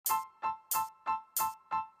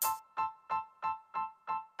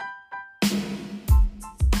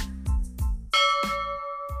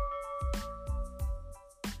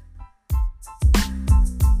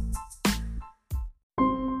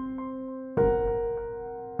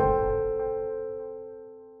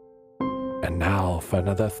And now for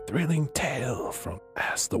another thrilling tale from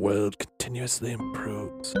As the World Continuously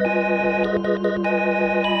Improves.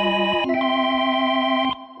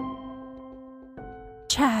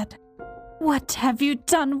 Chad, what have you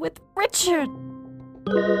done with Richard?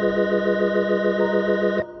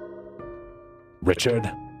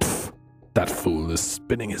 Richard? Pfft, that fool is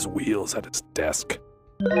spinning his wheels at his desk.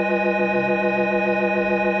 What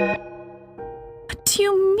do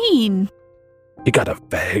you mean? He got a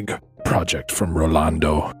vague project from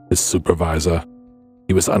Rolando, his supervisor.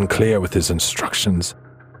 He was unclear with his instructions,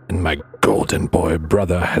 and my golden boy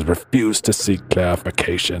brother has refused to seek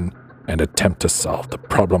clarification and attempt to solve the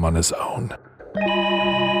problem on his own.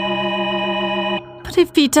 But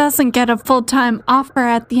if he doesn't get a full-time offer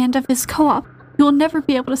at the end of his co-op, he will never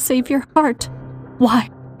be able to save your heart. Why?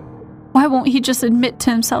 Why won't he just admit to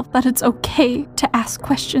himself that it's okay to ask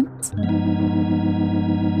questions?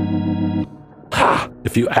 Ha!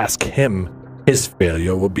 If you ask him, his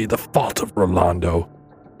failure will be the fault of Rolando.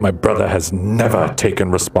 My brother has never taken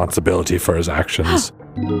responsibility for his actions.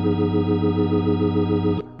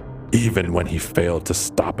 Even when he failed to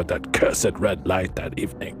stop at that cursed red light that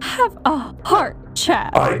evening. Have a heart,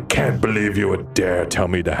 Chad. I can't believe you would dare tell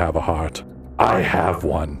me to have a heart. I have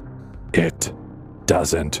one. It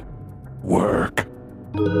doesn't work.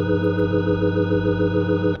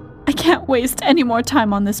 I can't waste any more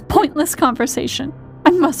time on this pointless conversation. I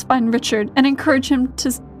must find Richard and encourage him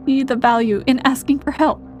to see the value in asking for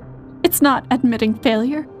help. It's not admitting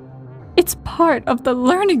failure. It's part of the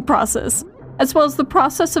learning process, as well as the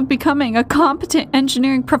process of becoming a competent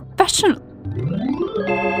engineering professional.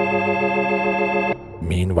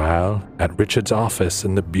 Meanwhile, at Richard's office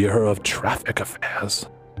in the Bureau of Traffic Affairs.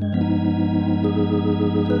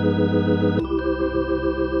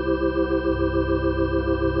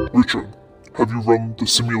 Richard, have you run the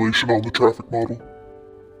simulation on the traffic model?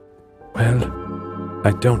 Well,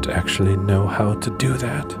 I don't actually know how to do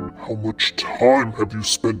that. How much time have you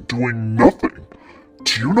spent doing nothing?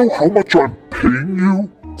 Do you know how much I'm paying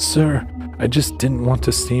you? Sir, I just didn't want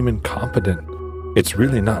to seem incompetent. It's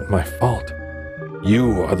really not my fault.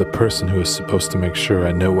 You are the person who is supposed to make sure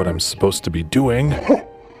I know what I'm supposed to be doing.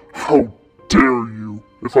 How dare you!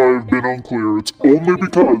 If I have been unclear, it's only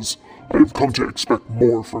because I have come to expect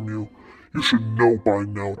more from you. You should know by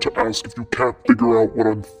now to ask if you can't figure out what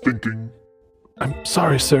I'm thinking. I'm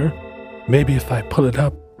sorry, sir. Maybe if I pull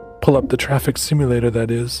up the traffic simulator, that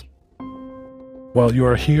is, while you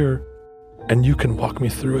are here, and you can walk me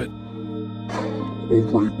through it.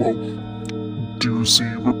 Alright, well, do you see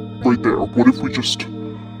right there? What if we just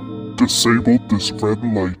disabled this red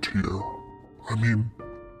light here? I mean,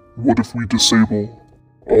 what if we disable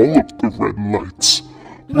all of the red lights?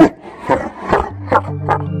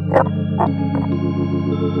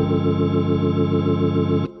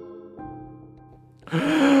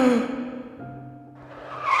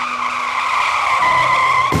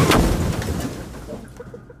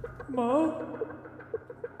 Mom?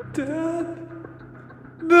 Dad?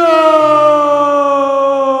 No!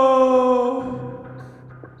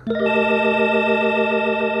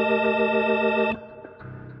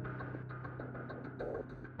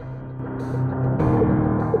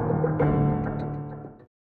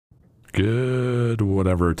 Good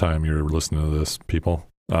whatever time you're listening to this, people.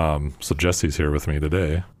 So Jesse's here with me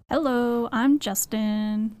today. Hello, I'm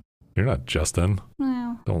Justin. You're not Justin.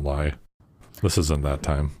 Well, Don't lie. This isn't that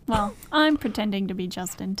time. I'm pretending to be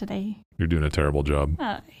Justin today. You're doing a terrible job.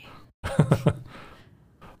 Hi.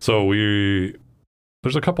 So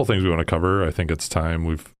there's a couple things we want to cover. I think it's time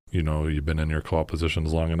you've been in your co-op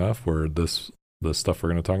positions long enough where the stuff we're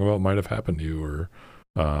going to talk about might have happened to you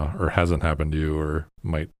or hasn't happened to you or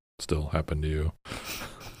might still happen to you.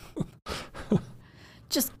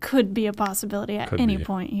 Just could be a possibility at any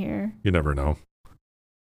point here. You never know.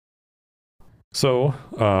 So,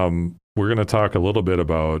 we're going to talk a little bit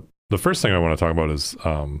about, the first thing I want to talk about is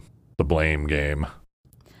the blame game.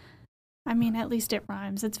 I mean, at least it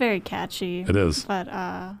rhymes. It's very catchy. It is. But,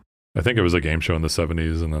 I think it was a game show in the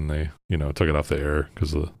 70s and then they, took it off the air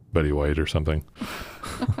because of Betty White or something.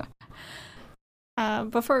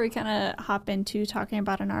 Before we kind of hop into talking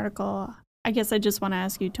about an article, I guess I just want to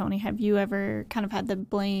ask you, Tony, have you ever kind of had the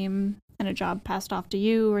blame in a job passed off to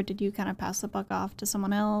you, or did you kind of pass the buck off to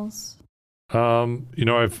someone else?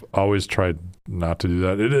 I've always tried not to do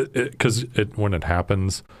that. Because when it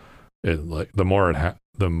happens,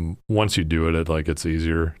 once you do it, it's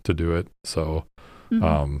easier to do it. So,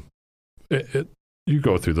 you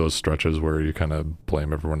go through those stretches where you kind of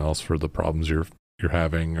blame everyone else for the problems you're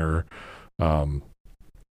having, or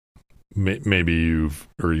maybe you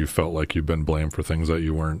felt like you've been blamed for things that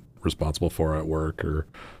you weren't responsible for at work or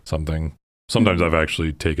something. Sometimes I've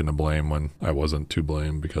actually taken the blame when I wasn't to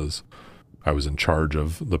blame because I was in charge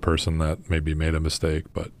of the person that maybe made a mistake,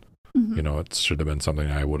 but you know, it should have been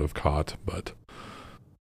something I would have caught. But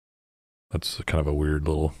that's kind of a weird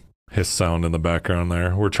little hiss sound in the background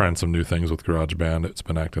there. We're trying some new things with GarageBand. It's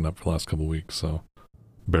been acting up for the last couple of weeks, so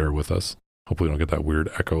bear with us. Hopefully we don't get that weird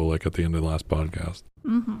echo like at the end of the last podcast.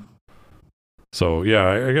 So yeah,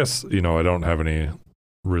 I guess, you know, I don't have any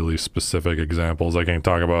really specific examples I can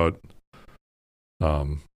talk about.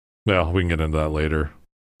 Yeah, we can get into that later.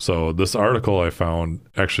 So this article I found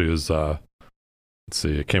actually is, let's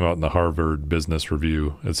see, it came out in the Harvard Business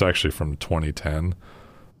Review. It's actually from 2010.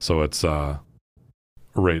 So it's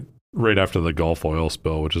right after the Gulf oil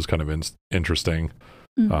spill, which is kind of interesting.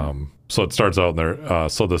 So it starts out there.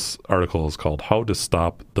 So this article is called How to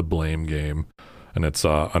Stop the Blame Game. And it's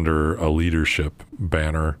under a leadership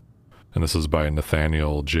banner. And this is by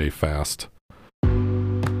Nathaniel J. Fast.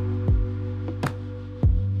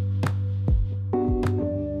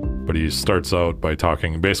 But he starts out by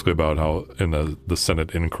talking basically about how in the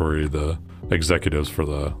Senate inquiry, the executives for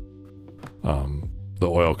the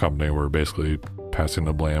oil company were basically passing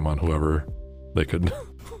the blame on whoever they could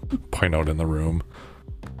point out in the room.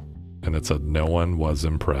 And it said no one was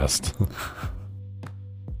impressed.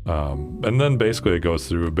 And then basically it goes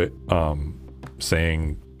through a bit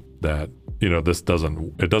saying that, you know,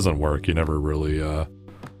 it doesn't work. You never really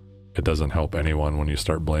it doesn't help anyone when you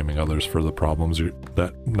start blaming others for the problems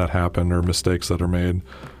that happen or mistakes that are made.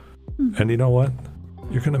 And you know what?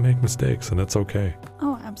 You're going to make mistakes and it's okay.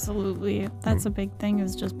 Oh, absolutely. That's a big thing,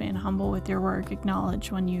 is just being humble with your work.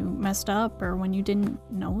 Acknowledge when you messed up or when you didn't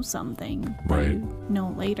know something. Right. You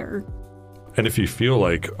know later. And if you feel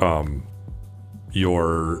like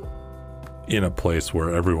you're in a place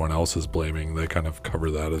where everyone else is blaming, they kind of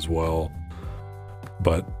cover that as well.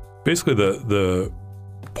 But basically the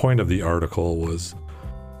point of the article was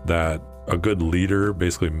that a good leader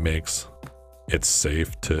basically makes it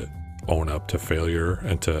safe to own up to failure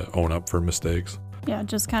and to own up for mistakes. Yeah,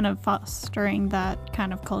 just kind of fostering that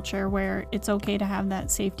kind of culture where it's okay to have that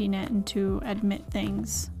safety net and to admit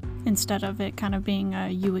things instead of it kind of being a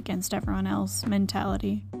you against everyone else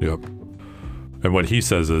mentality. Yep. And what he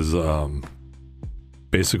says is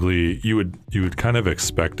basically you would kind of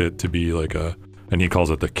expect it to be like and he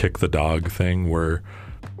calls it the kick the dog thing, where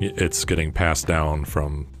it's getting passed down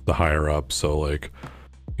from the higher up. So like,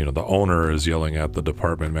 you know, the owner is yelling at the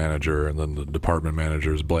department manager, and then the department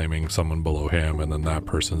manager is blaming someone below him, and then that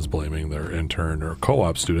person's blaming their intern or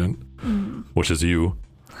co-op student, which is you.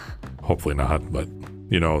 Hopefully not, but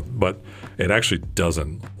you know, but it actually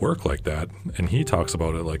doesn't work like that. And he talks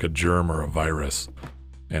about it like a germ or a virus.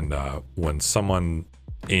 And when someone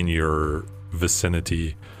in your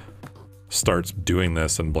vicinity starts doing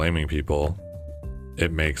this and blaming people,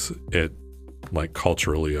 it makes it like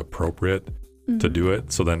culturally appropriate to do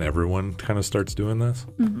it. So then everyone kind of starts doing this.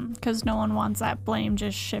 Because no one wants that blame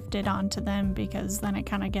just shifted onto them, because then it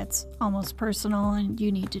kind of gets almost personal and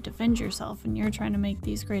you need to defend yourself and you're trying to make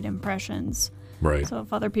these great impressions. Right. So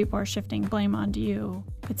if other people are shifting blame onto you,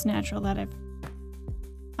 it's natural that if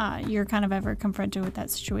you're kind of ever confronted with that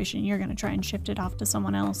situation, you're going to try and shift it off to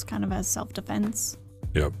someone else kind of as self-defense.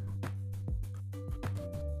 Yep.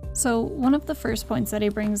 So one of the first points that he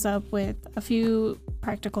brings up with a few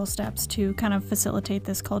practical steps to kind of facilitate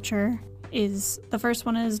this culture is, the first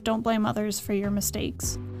one is don't blame others for your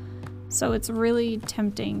mistakes. So it's really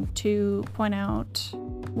tempting to point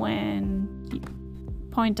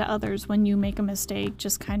to others when you make a mistake,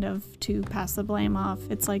 just kind of to pass the blame off.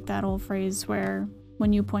 It's like that old phrase where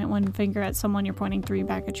when you point one finger at someone, you're pointing three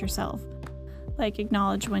back at yourself. Like,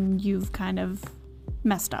 acknowledge when you've kind of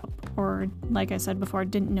messed up, or like I said before,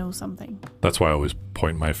 didn't know something. That's why I always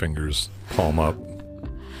point my fingers palm up.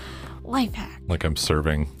 Life hack. Like I'm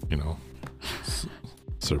serving, you know,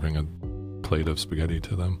 serving a plate of spaghetti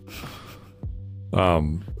to them.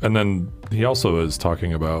 And then he also is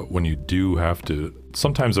talking about when you do have to,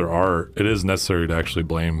 sometimes it is necessary to actually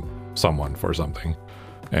blame someone for something.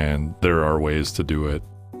 And there are ways to do it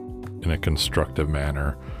in a constructive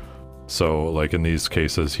manner. So like in these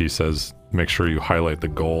cases, he says, make sure you highlight the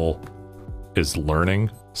goal is learning,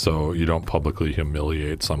 so you don't publicly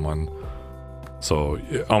humiliate someone. So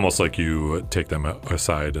almost like you take them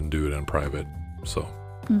aside and do it in private. So.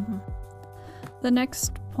 The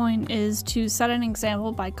next point is to set an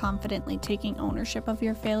example by confidently taking ownership of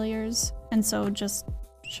your failures. And so just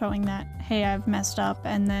showing that, hey, I've messed up,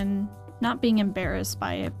 and then not being embarrassed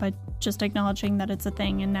by it, but just acknowledging that it's a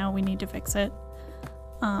thing and now we need to fix it.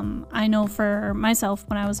 I know for myself,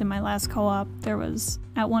 when I was in my last co-op, there was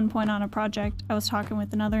at one point on a project, I was talking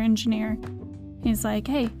with another engineer. He's like,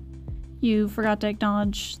 hey, you forgot to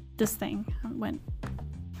acknowledge this thing. I went,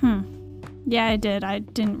 yeah, I did. I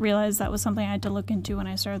didn't realize that was something I had to look into when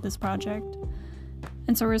I started this project.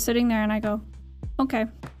 And so we're sitting there and I go, okay,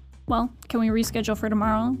 well, can we reschedule for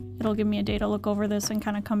tomorrow? It'll give me a day to look over this and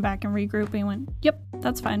kind of come back and regroup. And he went, yep,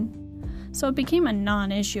 that's fine. So it became a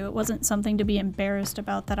non-issue. It wasn't something to be embarrassed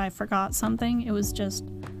about that I forgot something. It was just,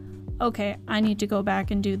 okay, I need to go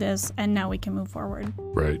back and do this, and now we can move forward.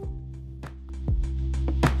 Right.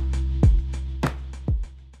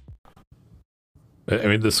 I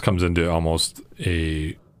mean, this comes into almost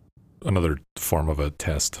another form of a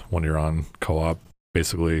test when you're on co-op.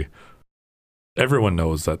 Basically, everyone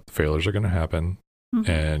knows that failures are going to happen,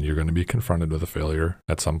 and you're going to be confronted with a failure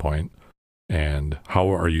at some point. And how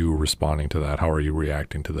are you responding to that? How are you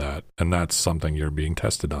reacting to that? And that's something you're being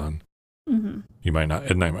tested on. You might not,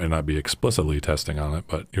 it might not be explicitly testing on it,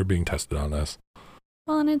 but you're being tested on this.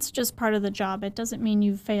 Well, and it's just part of the job. It doesn't mean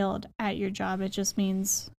you failed at your job. It just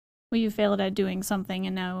means, well, you failed at doing something,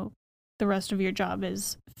 and now the rest of your job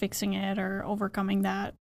is fixing it or overcoming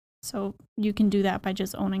that. So you can do that by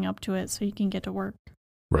just owning up to it so you can get to work.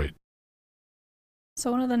 Right.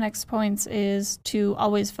 So one of the next points is to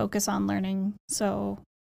always focus on learning. So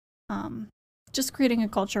just creating a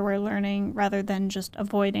culture where learning rather than just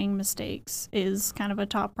avoiding mistakes is kind of a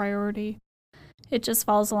top priority. It just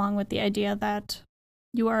falls along with the idea that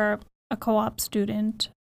you are a co-op student,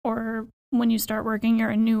 or when you start working,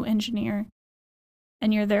 you're a new engineer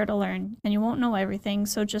and you're there to learn, and you won't know everything.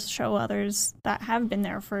 So just show others that have been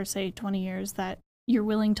there for, say, 20 years that you're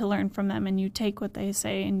willing to learn from them, and you take what they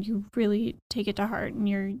say and you really take it to heart, and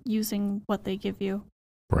you're using what they give you.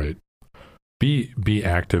 Right. Be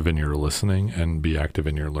active in your listening and be active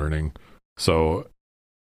in your learning. So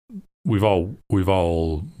we've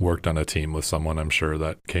all worked on a team with someone, I'm sure,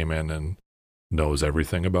 that came in and knows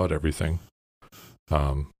everything about everything.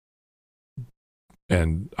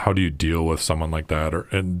 And how do you deal with someone like that?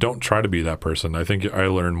 And don't try to be that person. I think I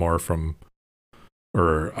learn more from,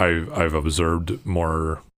 or I've observed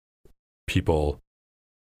more people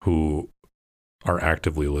who are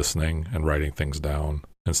actively listening and writing things down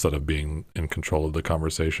instead of being in control of the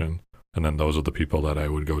conversation. And then those are the people that I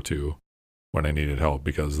would go to when I needed help,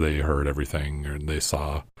 because they heard everything and they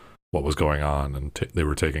saw what was going on, and they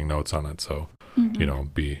were taking notes on it. So, you know,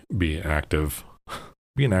 be active,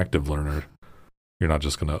 be an active learner. You're not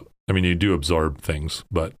just going to, I mean, you do absorb things,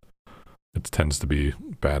 but it tends to be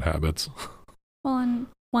bad habits. Well, and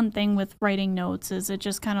one thing with writing notes is it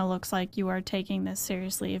just kind of looks like you are taking this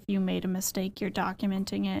seriously. If you made a mistake, you're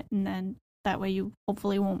documenting it, and then that way you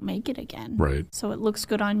hopefully won't make it again. Right. So it looks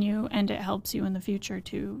good on you, and it helps you in the future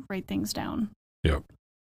to write things down. Yep.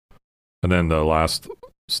 And then the last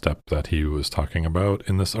step that he was talking about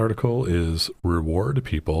in this article is reward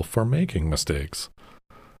people for making mistakes.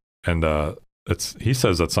 And he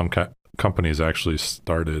says that some companies actually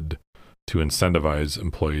started to incentivize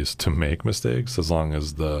employees to make mistakes as long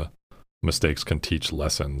as the mistakes can teach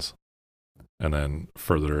lessons, and then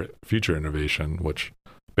further future innovation, which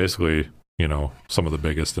basically, you know, some of the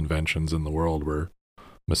biggest inventions in the world were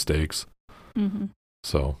mistakes.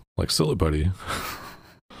 So, like Silly Buddy.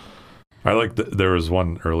 I like there was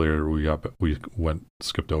one earlier we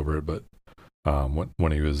skipped over it, but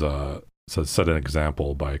when he was set an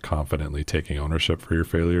example by confidently taking ownership for your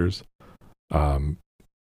failures.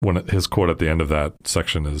 His quote at the end of that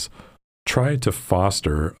section is, "Try to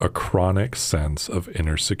foster a chronic sense of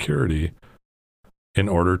inner security in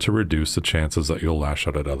order to reduce the chances that you'll lash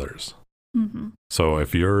out at others." So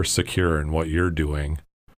if you're secure in what you're doing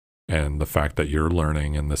and the fact that you're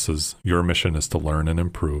learning, and your mission is to learn and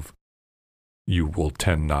improve, you will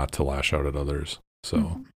tend not to lash out at others.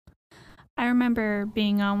 So I remember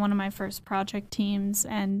being on one of my first project teams,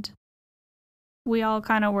 and we all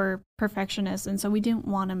kind of were perfectionists, and so we didn't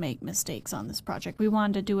want to make mistakes on this project. We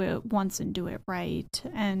wanted to do it once and do it right.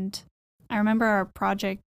 And I remember our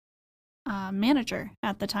project manager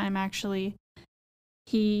at the time, actually,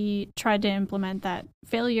 he tried to implement that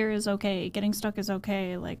failure is okay, getting stuck is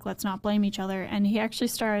okay, like, let's not blame each other. And he actually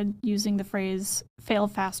started using the phrase fail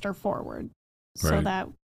faster forward, so that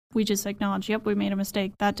we just acknowledge, yep, we made a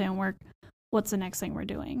mistake, that didn't work, what's the next thing we're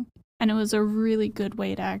doing? And it was a really good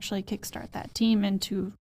way to actually kickstart that team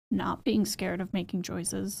into not being scared of making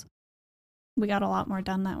choices. We got a lot more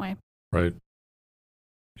done that way. Right.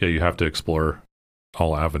 Yeah, you have to explore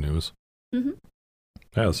all avenues.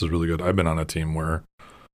 Yeah, this is really good. I've been on a team where,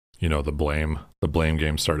 you know, the blame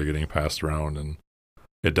game started getting passed around, and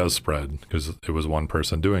it does spread because it was one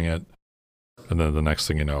person doing it, and then the next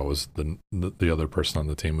thing you know was the other person on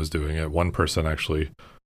the team was doing it. One person actually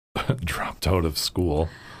dropped out of school.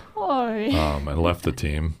 boy. And left the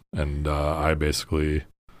team. And I basically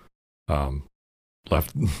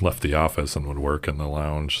left the office and would work in the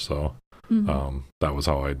lounge. So that was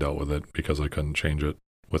how I dealt with it, because I couldn't change it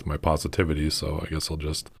with my positivity. So I guess I'll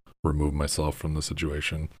just remove myself from the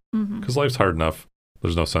situation, because life's hard enough.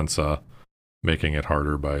 There's no sense making it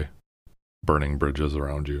harder by burning bridges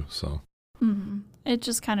around you. So it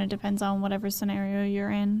just kind of depends on whatever scenario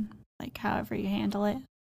you're in, like however you handle it.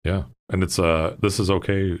 Yeah. And it's this is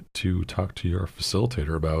okay to talk to your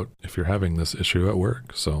facilitator about if you're having this issue at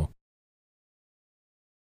work. So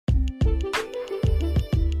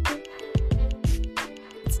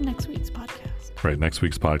it's next week's podcast. right, next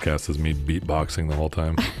week's podcast is me beatboxing the whole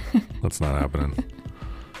time. That's not happening.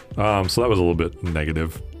 So that was a little bit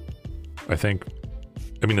negative. I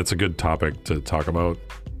mean, it's a good topic to talk about,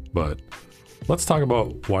 but let's talk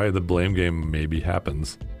about why the blame game maybe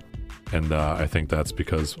happens. And I think that's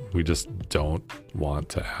because we just don't want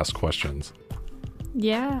to ask questions.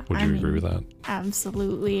 Yeah. Would you agree with that?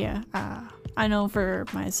 Absolutely. I know for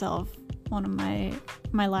myself, one of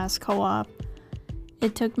my last co-op,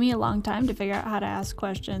 it took me a long time to figure out how to ask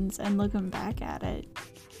questions, and looking back at it,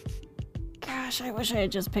 gosh, I wish I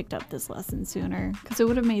had just picked up this lesson sooner, because it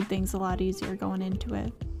would have made things a lot easier going into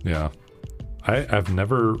it. Yeah. I've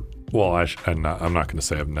never, well, I'm not going to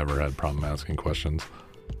say I've never had a problem asking questions.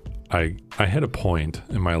 I hit a point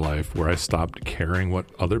in my life where I stopped caring what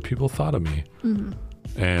other people thought of me.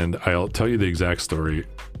 And I'll tell you the exact story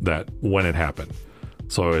that when it happened.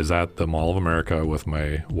 So I was at the Mall of America with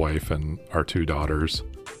my wife and our 2 daughters,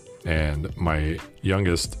 and my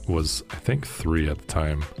youngest was, I think, 3 at the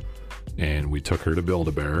time, and we took her to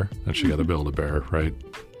Build-A-Bear, and she got a Build-A-Bear, right?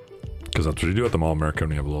 Because that's what you do at the Mall of America when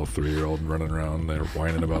you have a little 3-year-old running around, they're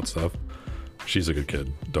whining about stuff. She's a good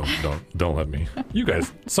kid. Don't let me. You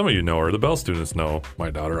guys, some of you know her. The Bell students know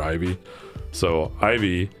my daughter Ivy. So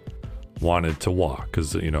Ivy wanted to walk,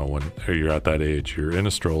 because when you're at that age, you're in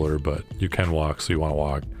a stroller, but you can walk, so you want to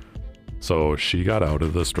walk. So she got out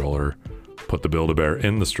of the stroller, put the Build-A-Bear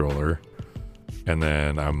in the stroller, and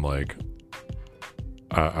then I'm like,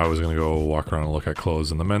 I was gonna go walk around and look at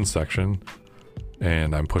clothes in the men's section,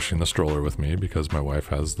 and I'm pushing the stroller with me because my wife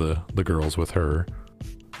has the girls with her,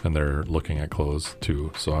 and they're looking at clothes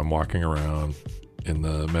too. So I'm walking around in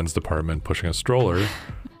the men's department pushing a stroller.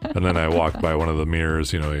 And then I walk by one of the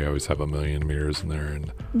mirrors, you always have a million mirrors in there,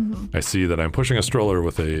 and I see that I'm pushing a stroller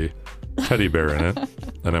with a teddy bear in it,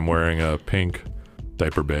 and I'm wearing a pink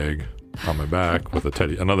diaper bag on my back with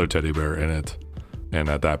another teddy bear in it. And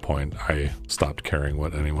at that point, I stopped caring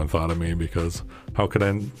what anyone thought of me, because how could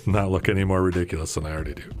I not look any more ridiculous than I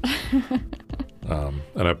already do?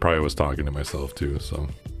 And I probably was talking to myself too. So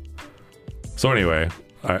anyway,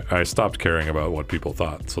 I stopped caring about what people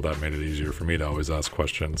thought, so that made it easier for me to always ask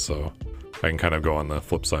questions. So I can kind of go on the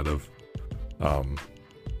flip side of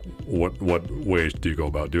what ways do you go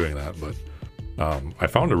about doing that. But I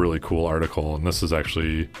found a really cool article, and this is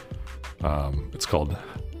actually it's called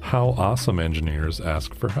 "How Awesome Engineers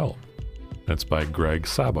Ask for Help." And it's by Greg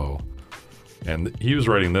Sabo, and he was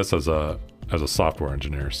writing this as a software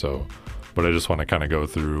engineer. But I just want to kind of go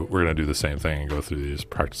through. We're going to do the same thing and go through these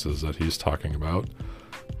practices that he's talking about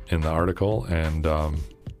in the article, and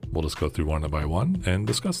we'll just go through one by one and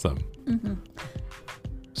discuss them.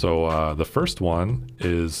 So the first one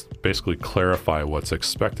is basically clarify what's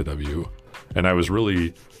expected of you. And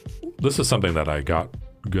this is something that I got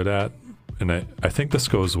good at, and I think this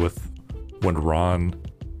goes with when Ron,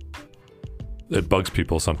 it bugs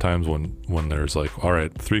people sometimes when there's like, all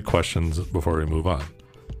right, 3 questions before we move on.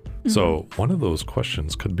 So one of those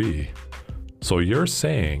questions could be, so you're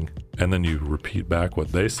saying, and then you repeat back what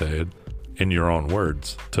they said in your own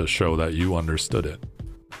words to show that you understood it.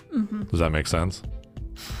 Does that make sense?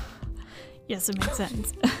 Yes, it makes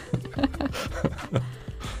sense.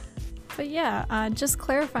 But yeah, just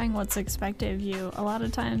clarifying what's expected of you. A lot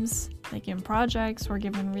of times, like in projects, we're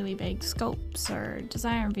given really vague scopes or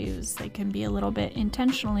design reviews. They can be a little bit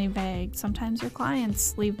intentionally vague. Sometimes your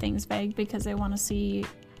clients leave things vague because they want to see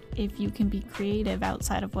if you can be creative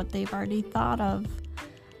outside of what they've already thought of.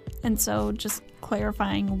 And so just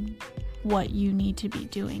clarifying what you need to be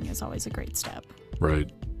doing is always a great step.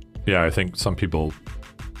 Right. Yeah, I think some people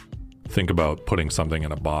think about putting something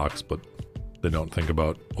in a box, but they don't think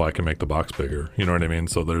about, well, I can make the box bigger. You know what I mean?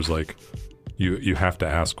 So there's like, you have to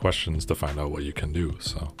ask questions to find out what you can do.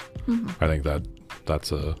 So I think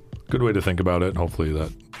that's a good way to think about it. And hopefully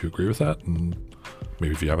that you agree with that. And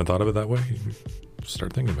maybe if you haven't thought of it that way,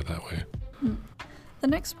 start thinking of it that way. The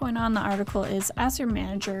next point on the article is ask your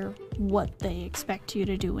manager what they expect you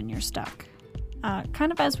to do when you're stuck.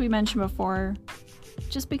 Kind of as we mentioned before,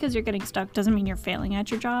 just because you're getting stuck doesn't mean you're failing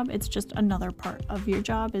at your job. It's just another part of your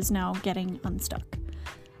job is now getting unstuck.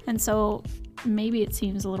 And so maybe it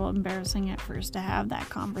seems a little embarrassing at first to have that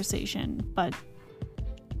conversation, but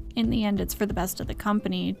in the end, it's for the best of the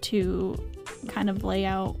company to kind of lay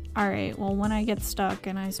out, all right, well, when I get stuck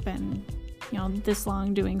and I spend, this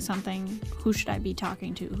long doing something, who should I be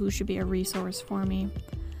talking to? Who should be a resource for me?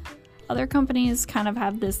 Other companies kind of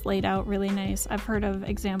have this laid out really nice. I've heard of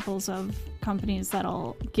examples of companies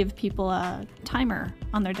that'll give people a timer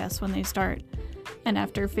on their desk when they start. And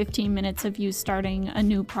after 15 minutes of you starting a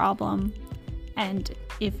new problem, and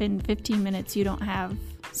if in 15 minutes you don't have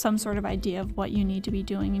some sort of idea of what you need to be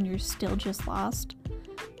doing and you're still just lost,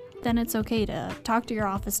 then it's okay to talk to your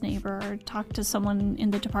office neighbor or talk to someone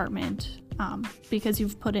in the department because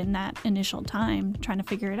you've put in that initial time trying to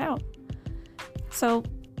figure it out. So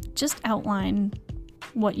just outline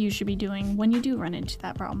what you should be doing when you do run into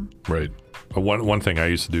that problem. Right. One thing I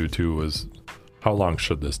used to do too was, how long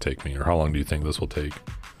should this take me, or how long do you think this will take?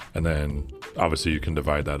 And then obviously you can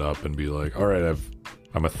divide that up and be like, all right,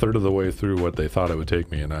 I'm a third of the way through what they thought it would take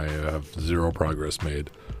me and I have zero progress made.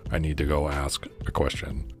 I need to go ask a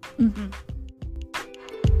question. Mm-hmm.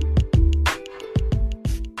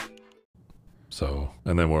 So,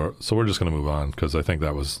 and then we're just going to move on because I think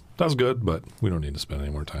that was good, but we don't need to spend any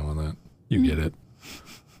more time on that. You get it.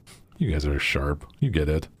 You guys are sharp. You get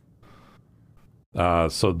it.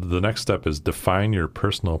 So the next step is define your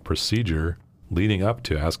personal procedure leading up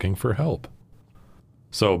to asking for help.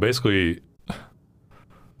 So basically,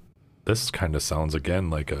 this kind of sounds again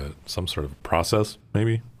like some sort of process,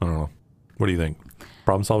 maybe. I don't know. What do you think?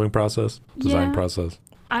 Problem-solving process? Design process?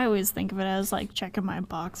 I always think of it as like checking my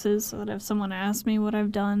boxes so that if someone asks me what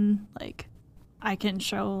I've done, like I can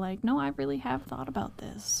show like, no, I really have thought about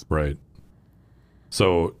this. Right.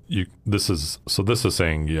 So this is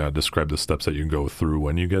saying, describe the steps that you go through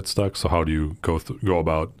when you get stuck. So how do you go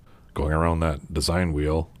about going around that design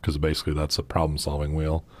wheel? Because basically that's a problem-solving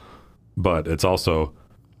wheel. But it's also,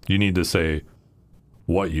 you need to say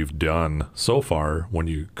what you've done so far when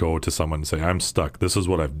you go to someone and say, I'm stuck. This is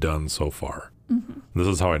what I've done so far. Mm-hmm. This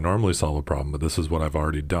is how I normally solve a problem, but this is what I've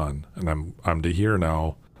already done. And I'm to here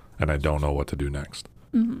now, and I don't know what to do next.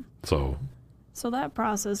 Mm-hmm. So that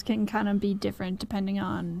process can kind of be different depending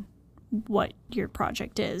on what your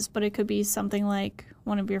project is, but it could be something like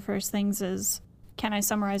one of your first things is, can I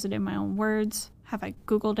summarize it in my own words? Have I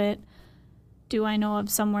Googled it? Do I know of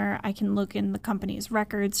somewhere I can look in the company's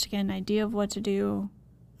records to get an idea of what to do?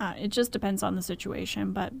 It just depends on the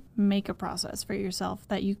situation, but make a process for yourself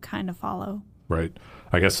that you kind of follow. Right.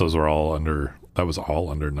 I guess that was all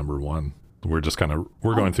under number one. We're just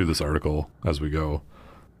we're going through this article as we go.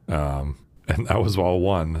 And that was all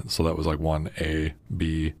one. So that was like 1A,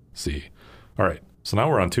 B, C. All right. So now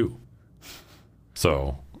we're on 2.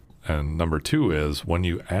 So, and number 2 is when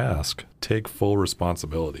you ask, take full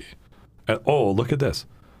responsibility. And, look at this.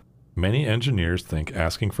 Many engineers think of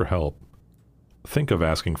asking for help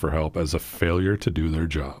as a failure to do their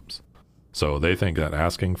jobs. So they think that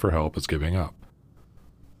asking for help is giving up.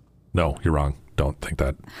 No, you're wrong. Don't think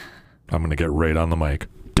that. I'm going to get right on the mic.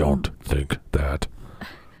 Don't think that.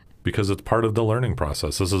 Because it's part of the learning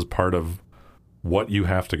process. This is part of what you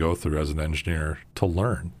have to go through as an engineer to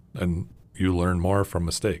learn. And you learn more from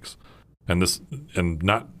mistakes. And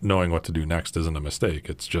not knowing what to do next isn't a mistake.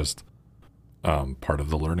 It's just part of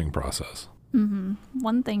the learning process. Mm-hmm.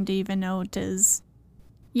 One thing to even note is,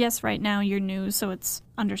 yes, right now you're new, so it's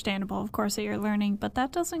understandable, of course, that you're learning, but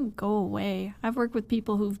that doesn't go away. I've worked with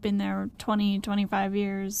people who've been there 20, 25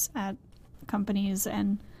 years at companies,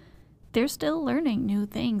 and they're still learning new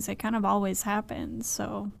things. It kind of always happens,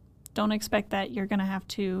 so don't expect that you're going to have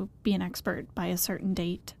to be an expert by a certain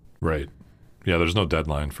date. Right. Yeah, there's no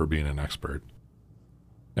deadline for being an expert.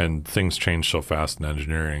 And things change so fast in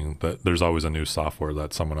engineering that there's always a new software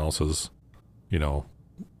that someone else is,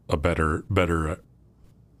 a better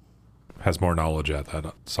has more knowledge at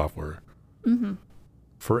that software. Mm-hmm.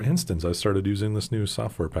 For instance, I started using this new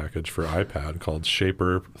software package for iPad called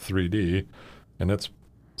Shaper 3D, and it's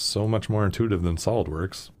so much more intuitive than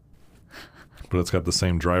SolidWorks, but it's got the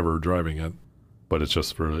same driver driving it, but it's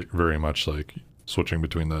just very, very much like switching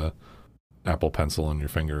between the Apple Pencil and your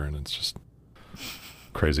finger, and it's just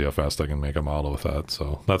crazy how fast I can make a model with that.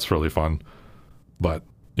 So that's really fun. But,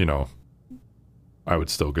 I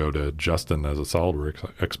would still go to Justin as a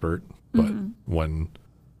SolidWorks expert, but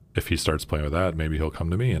if he starts playing with that, maybe he'll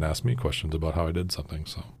come to me and ask me questions about how I did something.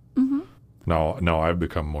 So now I've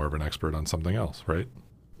become more of an expert on something else, right?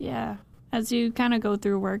 Yeah. As you kind of go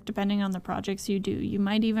through work, depending on the projects you do, you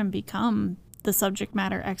might even become the subject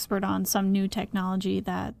matter expert on some new technology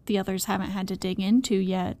that the others haven't had to dig into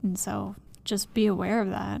yet. And so just be aware of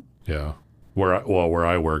that. Yeah. Where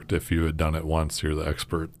I worked, if you had done it once, you're the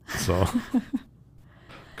expert. So,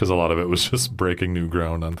 because a lot of it was just breaking new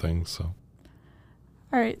ground on things. So,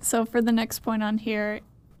 all right. So for the next point on here,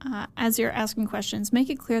 as you're asking questions, make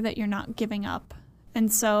it clear that you're not giving up.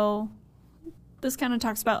 And so this kind of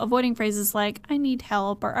talks about avoiding phrases like, I need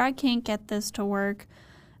help, or I can't get this to work.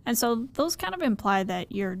 And so those kind of imply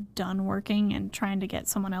that you're done working and trying to get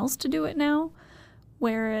someone else to do it now.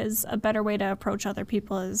 Whereas a better way to approach other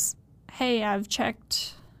people is, hey, I've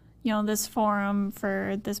checked, this forum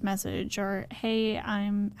for this message, or hey,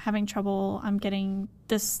 I'm having trouble. I'm getting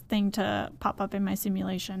this thing to pop up in my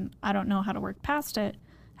simulation. I don't know how to work past it.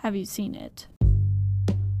 Have you seen it?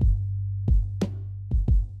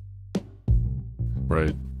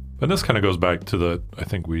 right. And this kind of goes back to I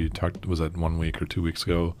think we talked, was that 1 week or 2 weeks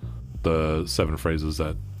ago, the 7 phrases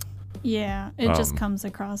that. Yeah, it just comes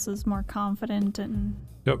across as more confident and.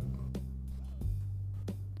 Yep.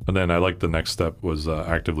 And then I like the next step was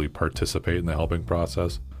actively participate in the helping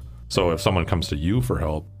process. So if someone comes to you for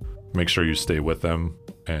help, make sure you stay with them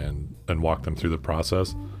and walk them through the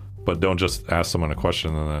process. But don't just ask someone a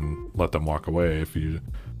question and then let them walk away. If you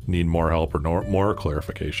need more help or more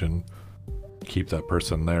clarification, keep that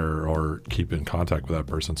person there or keep in contact with that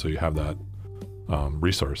person so you have that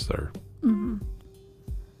resource there. Mm-hmm.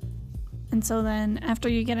 And so then after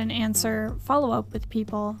you get an answer, follow up with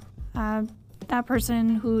people. That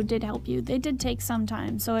person who did help you, they did take some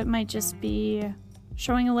time. So it might just be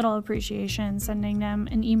showing a little appreciation, sending them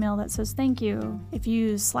an email that says thank you. If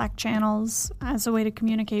you use Slack channels as a way to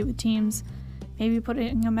communicate with teams, maybe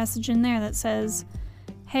putting a message in there that says,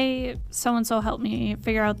 hey, so-and-so helped me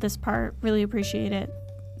figure out this part, really appreciate it.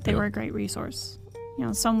 They were a great resource.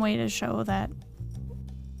 Some way to show that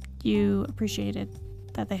you appreciated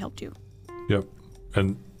that they helped you. Yep.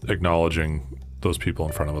 And acknowledging those people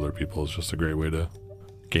in front of other people is just a great way to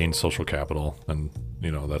gain social capital. And,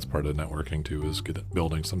 that's part of networking too, is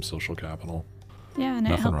building some social capital. Yeah, and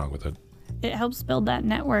nothing wrong with it. It helps build that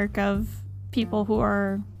network of people who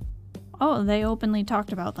are, they openly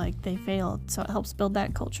talked about they failed. So it helps build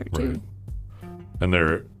that culture too.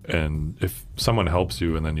 Right. And if someone helps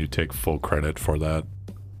you and then you take full credit for that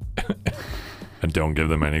and don't give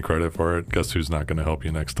them any credit for it, guess who's not going to help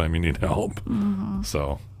you next time you need help? Mm-hmm.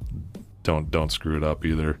 So don't screw it up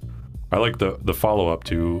either. I like the follow-up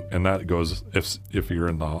too, and that goes if you're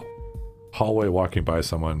in the hallway walking by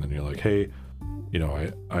someone and you're like, hey,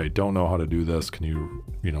 I don't know how to do this. Can you,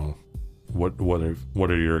 what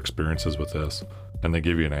are your experiences with this? And they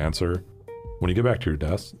give you an answer. When you get back to your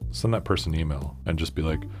desk, send that person an email and just be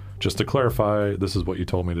like, just to clarify, this is what you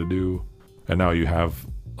told me to do. And now you have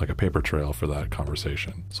like a paper trail for that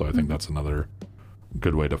conversation. So I think that's another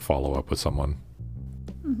good way to follow up with someone.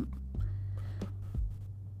 Mm-hmm.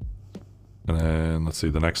 And then let's see,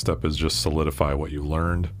 the next step is just solidify what you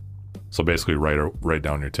learned. So basically write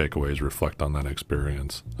down your takeaways, reflect on that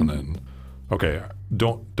experience, and then, okay,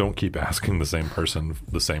 don't keep asking the same person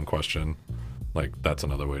the same question. Like that's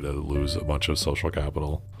another way to lose a bunch of social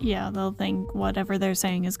capital. Yeah, they'll think whatever they're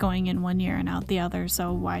saying is going in one ear and out the other,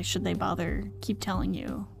 so why should they bother keep telling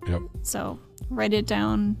you? Yep. So write it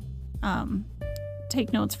down,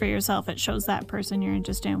 take notes for yourself. It shows that person you're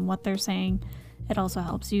interested in what they're saying. It also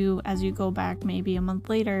helps you as you go back maybe a month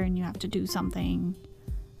later and you have to do something.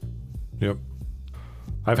 Yep.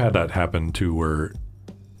 I've had that happen too, where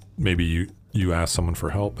maybe you ask someone for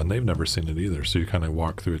help and they've never seen it either. So you kind of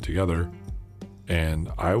walk through it together.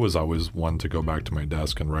 And I was always one to go back to my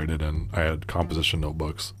desk and write it in. I had composition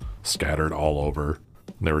notebooks scattered all over.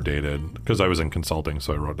 They were dated because I was in consulting.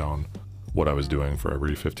 So I wrote down what I was doing for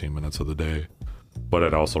every 15 minutes of the day. But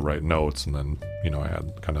I'd also write notes. And then, I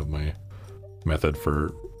had kind of my method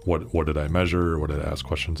for what did I measure, what did I ask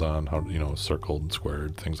questions on, how, circled,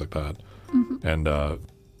 squared, things like that. Mm-hmm. And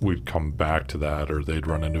we'd come back to that, or they'd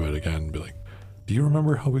run into it again and be like, do you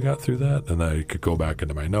remember how we got through that? And I could go back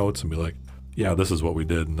into my notes and be like, yeah, this is what we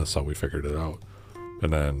did and this is how we figured it out.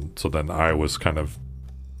 And then I was kind of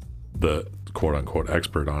the quote unquote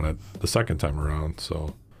expert on it the second time around.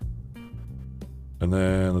 So, and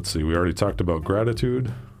then let's see, we already talked about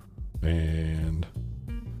gratitude, and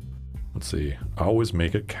let's see, always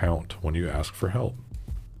make it count when you ask for help.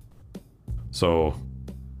 So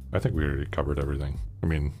I think we already covered everything. I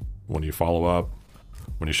mean, when you follow up,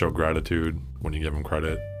 when you show gratitude, when you give them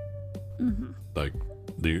credit, like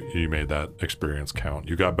you made that experience count.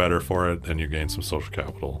 You got better for it and you gained some social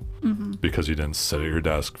capital because you didn't sit at your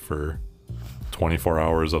desk for 24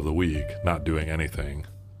 hours of the week not doing anything.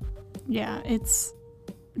 Yeah, it's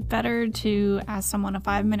better to ask someone a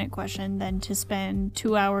 5-minute question than to spend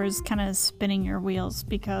 2 hours kind of spinning your wheels,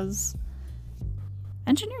 because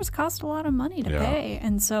engineers cost a lot of money to pay.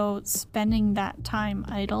 And so spending that time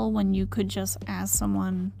idle when you could just ask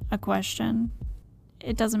someone a question,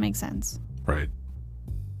 it doesn't make sense. Right.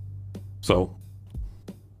 So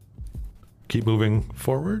keep moving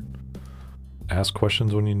forward. Ask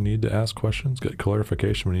questions when you need to ask questions. Get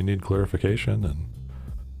clarification when you need clarification, and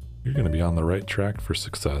you're going to be on the right track for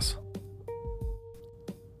success.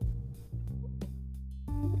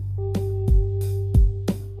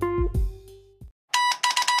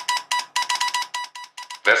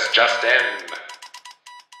 This just in.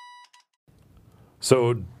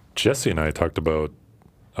 So Jesse and I talked about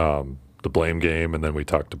the blame game, and then we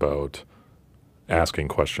talked about asking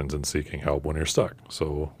questions and seeking help when you're stuck.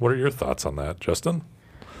 So what are your thoughts on that, Justin?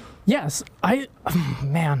 Yes,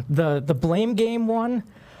 the blame game one,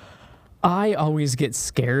 I always get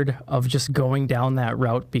scared of just going down that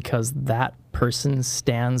route because that person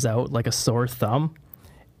stands out like a sore thumb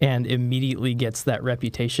and immediately gets that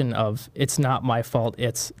reputation of it's not my fault,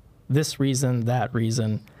 it's this reason, that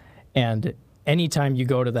reason. And anytime you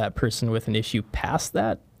go to that person with an issue past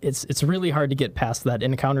that, it's really hard to get past that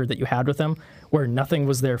encounter that you had with them where nothing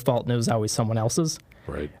was their fault and it was always someone else's.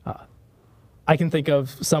 Right. I can think of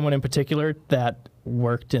someone in particular that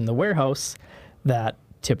worked in the warehouse that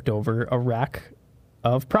tipped over a rack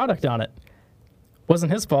of product on it.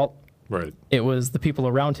 Wasn't his fault. Right. It was the people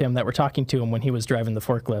around him that were talking to him when he was driving the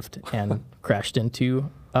forklift and crashed into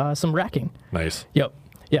some racking. Nice. Yep.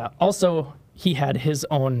 Yeah. Also, he had his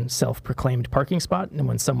own self-proclaimed parking spot, and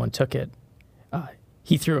when someone took it,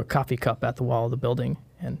 he threw a coffee cup at the wall of the building.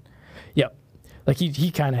 And, yep. Like, he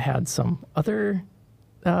kind of had some other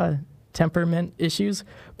temperament issues,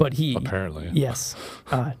 but he... Apparently. Yes.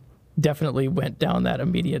 Definitely went down that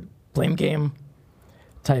immediate blame game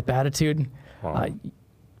type attitude. Wow.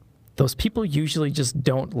 Those people usually just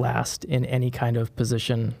don't last in any kind of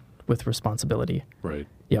position with responsibility. Right.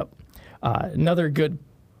 Yep. Another good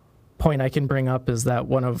point I can bring up is that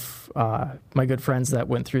one of my good friends that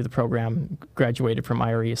went through the program, graduated from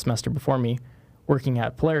IRE a semester before me, working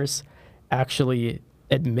at Polaris, actually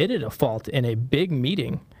admitted a fault in a big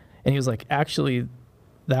meeting. And he was like, actually,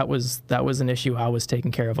 that was an issue I was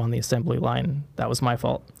taking care of on the assembly line. That was my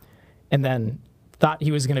fault. And then thought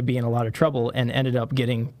he was going to be in a lot of trouble and ended up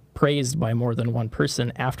getting praised by more than one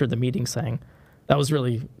person after the meeting, saying, that was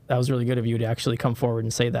really good of you to actually come forward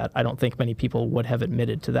and say that. I don't think many people would have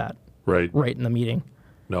admitted to that Right. in the meeting.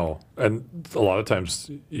 No. And a lot of times,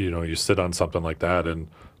 you sit on something like that and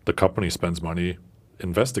the company spends money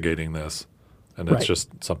investigating this. And it's Right.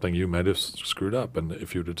 just something you might have screwed up. And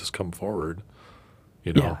if you would have just come forward,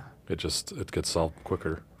 Yeah. it gets solved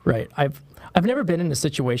quicker. Right. I've never been in a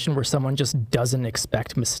situation where someone just doesn't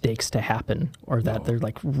expect mistakes to happen, or that they're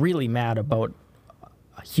like really mad about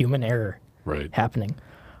a human error Right. happening.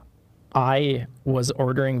 I was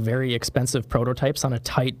ordering very expensive prototypes on a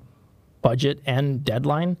tight budget and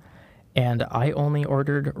deadline, and I only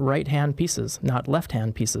ordered right-hand pieces, not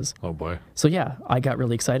left-hand pieces. Oh, boy. So yeah, I got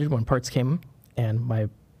really excited when parts came, and my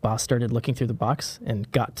boss started looking through the box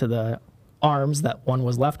and got to the arms that one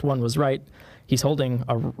was left, one was right. He's holding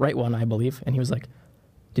a right one, I believe, and he was like,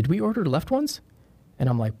 "Did we order left ones?" And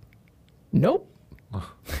I'm like, "Nope."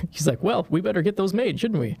 He's like, "Well, we better get those made,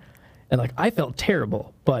 shouldn't we?" And like, I felt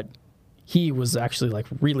terrible, but he was actually like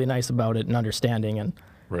really nice about it and understanding, and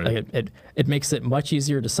Right. like, it makes it much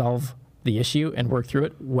easier to solve the issue and work through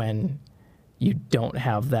it when you don't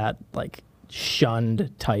have that like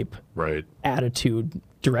shunned type Right. attitude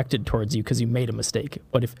directed towards you because you made a mistake.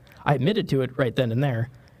 But if I admitted to it right then and there,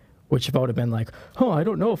 which if I would have been like, "Oh, I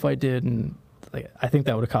don't know if I did," and like, I think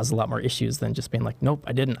that would have caused a lot more issues than just being like, "Nope,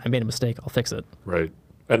 I didn't. I made a mistake. I'll fix it." Right.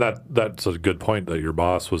 And that's a good point that your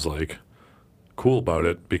boss was like cool about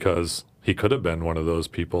it, because he could have been one of those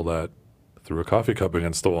people that threw a coffee cup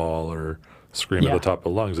against the wall or screamed Yeah. at the top of the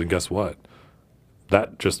lungs. And guess what?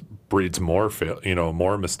 That just breeds more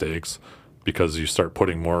more mistakes, because you start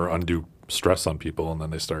putting more undue stress on people, and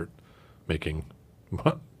then they start making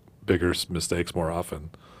bigger mistakes more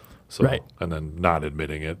often. So, Right. And then not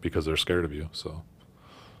admitting it because they're scared of you. So,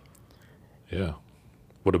 yeah.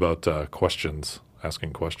 What about questions?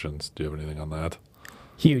 Asking questions. Do you have anything on that?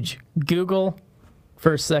 Huge. Google,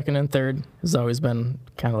 first, second, and third has always been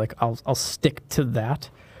kind of like, I'll stick to that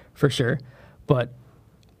for sure. But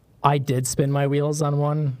I did spin my wheels on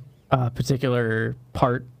one particular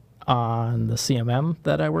part on the CMM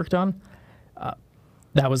that I worked on.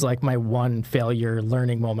 That was like my one failure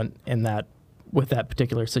learning moment with that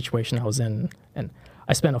particular situation I was in. And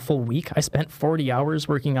I spent a full week. I spent 40 hours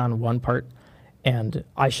working on one part, And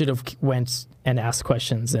I should have went and asked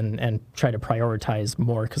questions and try to prioritize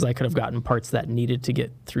more, because I could have gotten parts that needed to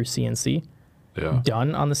get through CNC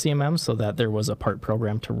done on the CMM so that there was a part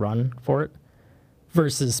program to run for it,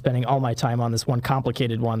 versus spending all my time on this one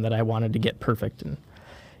complicated one that I wanted to get perfect. And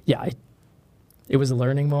it was a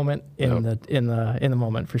learning moment in the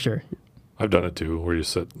moment for sure. I've done it too, where you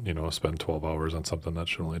spend 12 hours on something that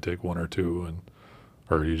should only take 1 or 2,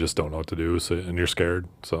 or you just don't know what to do, and you're scared.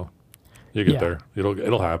 So you get there.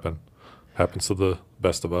 It'll happen. Happens to the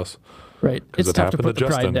best of us. Right. It's tough to put the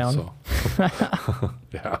pride down. So.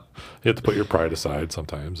 Yeah. You have to put your pride aside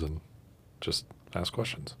sometimes and just ask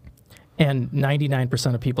questions. And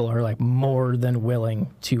 99% of people are like more than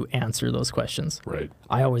willing to answer those questions. Right.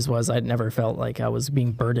 I always was. I'd never felt like I was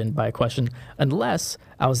being burdened by a question unless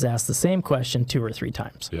I was asked the same question 2 or 3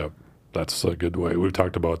 times. Yep. That's a good way. We've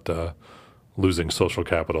talked about losing social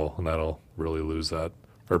capital, and that'll really lose that.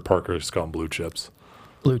 Or Parker's called blue chips.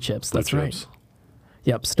 Blue chips, that's right.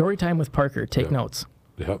 Yep, story time with Parker. Take notes.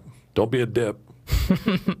 Yep. Don't be a dip.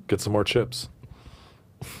 Get some more chips.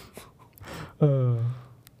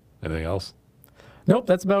 Anything else? Nope,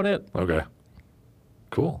 that's about it. Okay.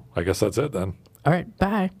 Cool. I guess that's it then. All right,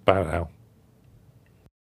 bye. Bye now.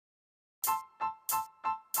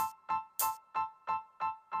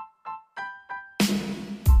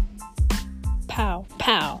 Pow,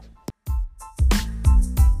 pow.